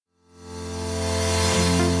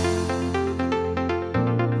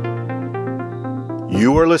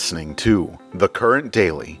You are listening to The Current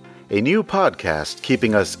Daily, a new podcast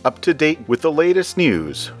keeping us up to date with the latest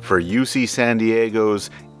news for UC San Diego's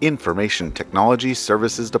Information Technology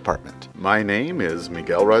Services Department. My name is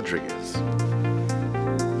Miguel Rodriguez.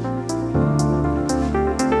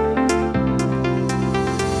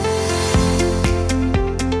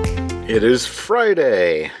 It is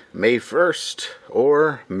Friday, May 1st,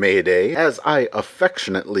 or May Day, as I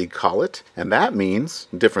affectionately call it, and that means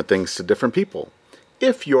different things to different people.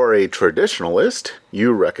 If you're a traditionalist,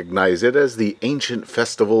 you recognize it as the ancient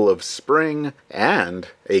festival of spring and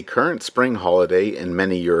a current spring holiday in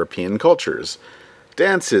many European cultures.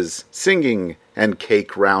 Dances, singing, and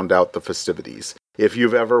cake round out the festivities. If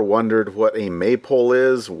you've ever wondered what a maypole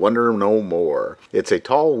is, wonder no more. It's a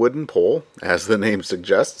tall wooden pole, as the name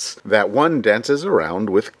suggests, that one dances around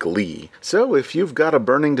with glee. So if you've got a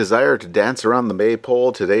burning desire to dance around the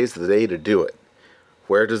maypole, today's the day to do it.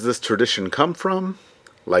 Where does this tradition come from?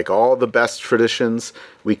 Like all the best traditions,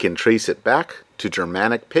 we can trace it back to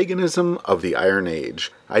Germanic paganism of the Iron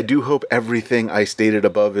Age. I do hope everything I stated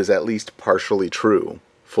above is at least partially true.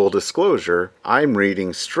 Full disclosure, I'm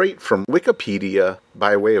reading straight from Wikipedia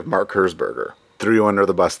by way of Mark Herzberger. Threw you under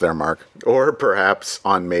the bus there, Mark. Or perhaps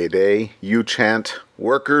on May Day, you chant,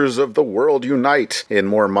 "Workers of the world unite." In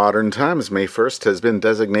more modern times, May 1st has been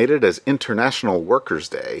designated as International Workers'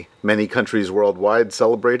 Day. Many countries worldwide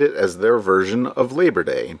celebrate it as their version of Labor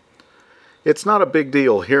Day. It's not a big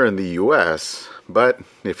deal here in the US, but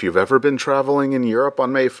if you've ever been traveling in Europe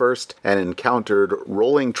on May 1st and encountered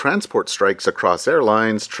rolling transport strikes across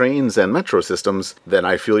airlines, trains, and metro systems, then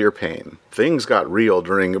I feel your pain. Things got real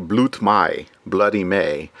during Blut Mai, Bloody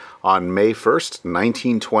May, on May 1st,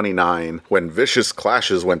 1929, when vicious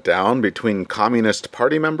clashes went down between Communist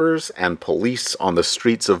Party members and police on the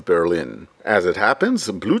streets of Berlin. As it happens,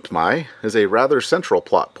 Blut Mai is a rather central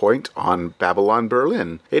plot point on Babylon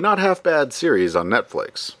Berlin, a not half-bad series on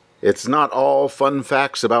Netflix. It's not all fun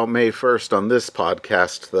facts about May 1st on this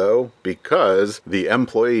podcast, though, because the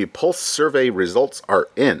Employee Pulse Survey results are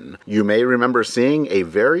in. You may remember seeing a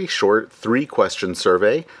very short 3-question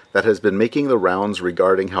survey that has been making the rounds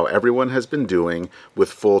regarding how everyone has been doing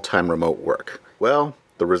with full-time remote work. Well,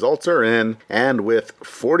 the results are in, and with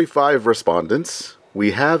 45 respondents,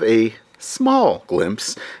 we have a small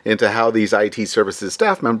glimpse into how these IT services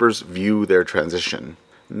staff members view their transition.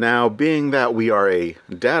 Now, being that we are a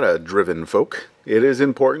data-driven folk, it is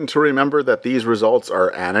important to remember that these results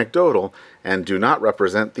are anecdotal and do not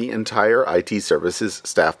represent the entire IT services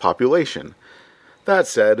staff population. That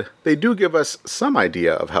said, they do give us some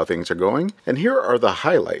idea of how things are going, and here are the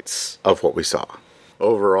highlights of what we saw.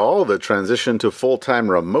 Overall, the transition to full-time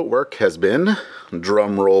remote work has been,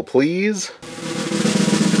 drumroll please,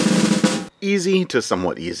 easy to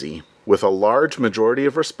somewhat easy, with a large majority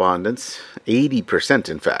of respondents, 80%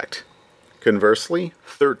 in fact. Conversely,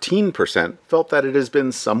 13% felt that it has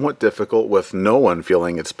been somewhat difficult, with no one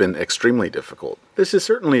feeling it's been extremely difficult. This is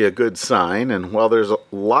certainly a good sign, and while there's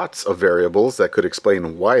lots of variables that could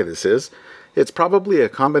explain why this is, it's probably a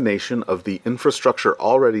combination of the infrastructure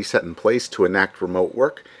already set in place to enact remote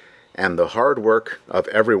work and the hard work of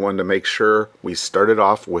everyone to make sure we started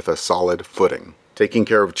off with a solid footing. Taking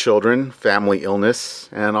care of children, family illness,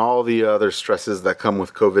 and all the other stresses that come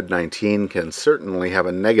with COVID-19 can certainly have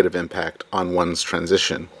a negative impact on one's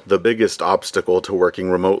transition. The biggest obstacle to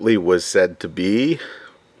working remotely was said to be,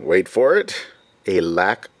 wait for it, a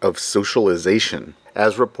lack of socialization,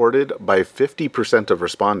 as reported by 50% of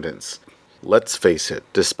respondents. Let's face it,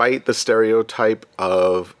 despite the stereotype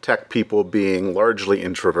of tech people being largely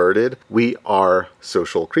introverted, we are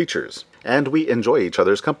social creatures, and we enjoy each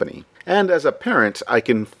other's company. And as a parent, I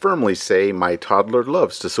can firmly say my toddler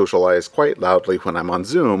loves to socialize quite loudly when I'm on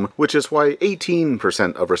Zoom, which is why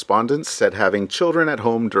 18% of respondents said having children at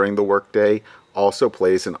home during the workday also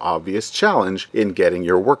plays an obvious challenge in getting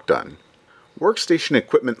your work done. Workstation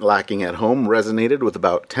equipment lacking at home resonated with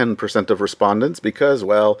about 10% of respondents because,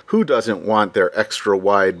 well, who doesn't want their extra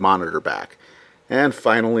wide monitor back? And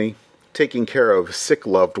finally, taking care of sick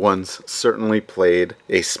loved ones certainly played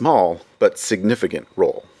a small but significant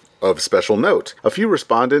role. Of special note, a few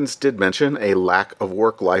respondents did mention a lack of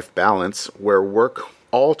work-life balance where work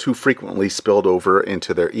all too frequently spilled over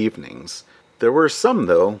into their evenings. There were some,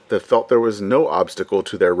 though, that felt there was no obstacle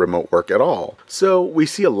to their remote work at all, so we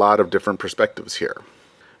see a lot of different perspectives here.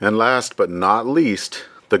 And last but not least,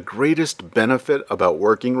 the greatest benefit about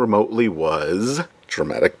working remotely was,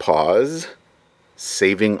 dramatic pause,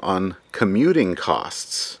 saving on commuting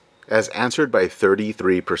costs. as answered by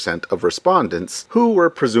 33% of respondents, who were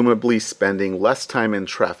presumably spending less time in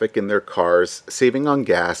traffic in their cars, saving on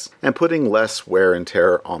gas, and putting less wear and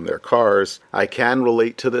tear on their cars. I can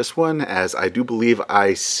relate to this one, as I do believe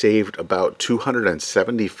I saved about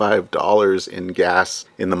 $275 in gas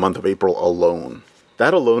in the month of April alone.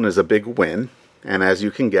 That alone is a big win. And as you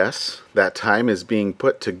can guess, that time is being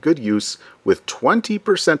put to good use, with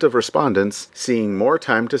 20% of respondents seeing more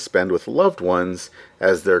time to spend with loved ones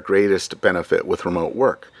as their greatest benefit with remote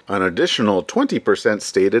work. An additional 20%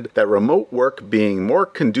 stated that remote work being more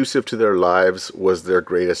conducive to their lives was their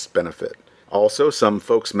greatest benefit. Also, some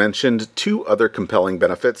folks mentioned 2 other compelling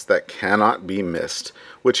benefits that cannot be missed,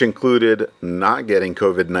 which included not getting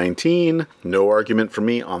COVID-19, no argument for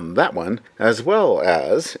me on that one, as well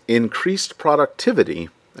as increased productivity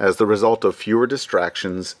as the result of fewer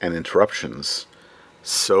distractions and interruptions.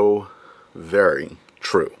 So very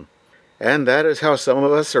true. And that is how some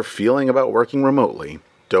of us are feeling about working remotely.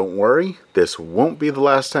 Don't worry, this won't be the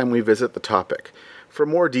last time we visit the topic. For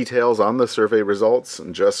more details on the survey results,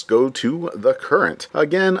 just go to The Current.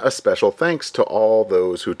 Again, a special thanks to all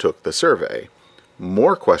those who took the survey.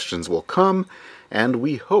 More questions will come, and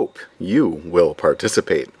we hope you will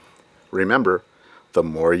participate. Remember, the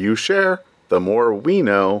more you share, the more we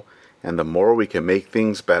know, and the more we can make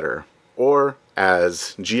things better. Or,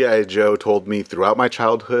 as G.I. Joe told me throughout my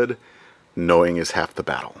childhood, knowing is half the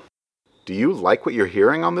battle. Do you like what you're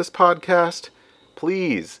hearing on this podcast?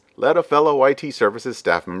 Please let a fellow IT services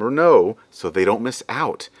staff member know so they don't miss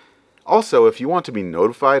out. Also, if you want to be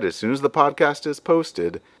notified as soon as the podcast is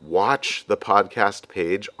posted, watch the podcast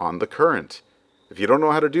page on The Current. If you don't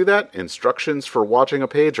know how to do that, instructions for watching a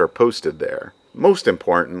page are posted there. Most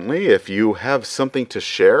importantly, if you have something to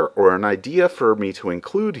share or an idea for me to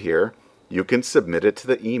include here, you can submit it to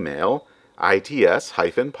the email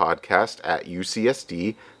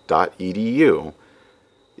its-podcast@ucsd.edu.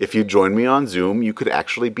 If you join me on Zoom, you could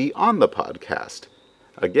actually be on the podcast.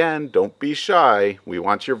 Again, don't be shy. We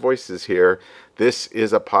want your voices here. This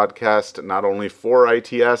is a podcast not only for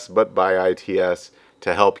ITS, but by ITS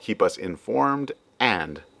to help keep us informed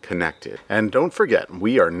and connected. And don't forget,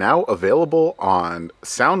 we are now available on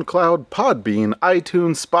SoundCloud, Podbean,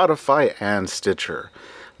 iTunes, Spotify, and Stitcher.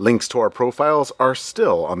 Links to our profiles are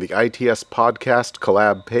still on the ITS Podcast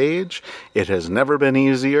Collab page. It has never been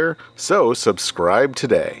easier, so subscribe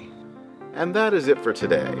today. And that is it for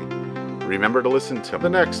today. Remember to listen to the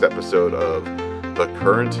next episode of The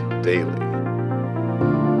Current Daily.